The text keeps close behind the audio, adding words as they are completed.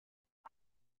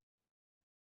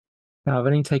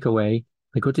Davening takeaway,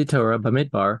 Likutei Torah,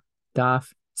 Bamidbar, Daf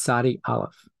Tzadi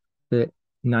Aleph, the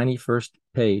 91st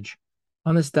page.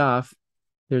 On this daf,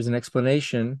 there's an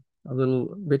explanation, a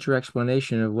little richer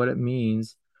explanation of what it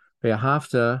means.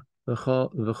 Ve'ahavta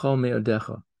v'chol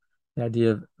me'odecha. The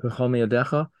idea of v'chol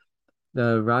me'odecha,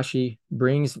 the Rashi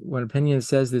brings one opinion that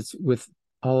says it's with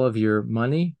all of your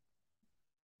money,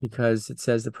 because it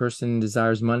says the person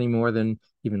desires money more than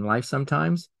even life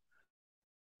sometimes.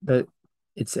 But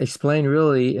it's explained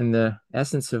really in the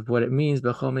essence of what it means.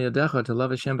 B'chol me'odecha, to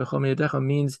love Hashem b'chol me'odecha,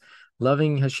 means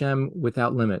loving Hashem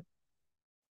without limit.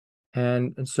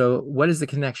 And so, what is the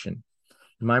connection?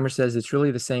 The Mimer says it's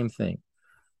really the same thing.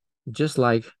 Just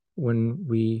like when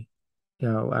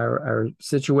our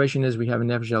situation is we have a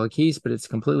nefesh elokis, but it's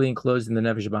completely enclosed in the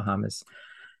nefesh bahamis.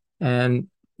 And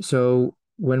so,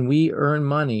 when we earn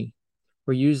money,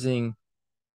 we're using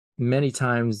many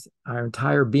times our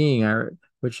entire being,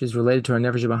 which is related to our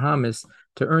nefesh bahamis,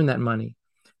 to earn that money,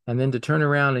 and then to turn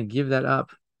around and give that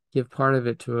up, give part of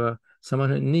it to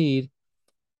someone in need.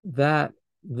 That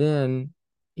then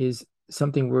is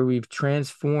something where we've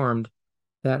transformed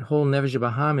that whole nefesh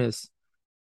bahamis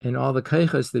and all the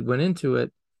kaichas that went into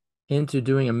it into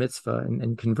doing a mitzvah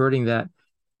and converting that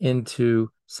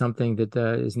into something that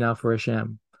is now for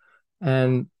Hashem.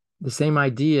 And the same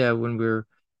idea when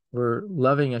we're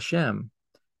loving Hashem,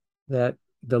 that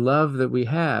the love that we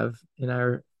have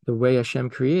in the way Hashem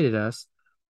created us,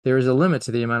 there is a limit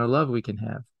to the amount of love we can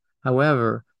have.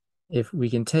 However, if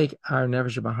we can take our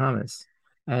nefesh bahamis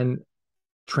and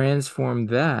transform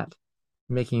that,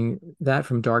 making that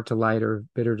from dark to light or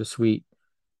bitter to sweet,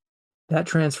 that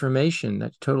transformation,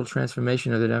 that total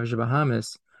transformation of the nefesh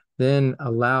bahamis, then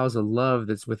allows a love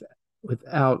that's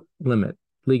without limit,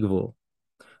 ligvul.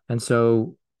 And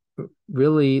so,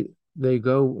 really, they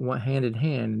go hand in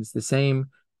hand. It's the same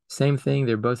thing.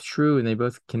 They're both true, and they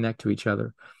both connect to each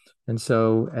other. And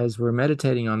so, as we're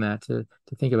meditating on that, to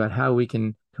think about how we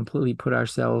can completely put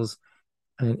ourselves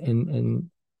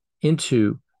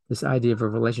into this idea of a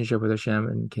relationship with Hashem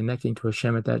and connecting to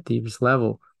Hashem at that deepest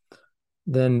level,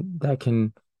 then that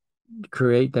can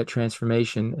create that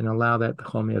transformation and allow that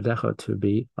B'chol Me'odecha to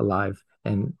be alive,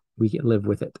 and we can live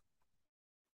with it.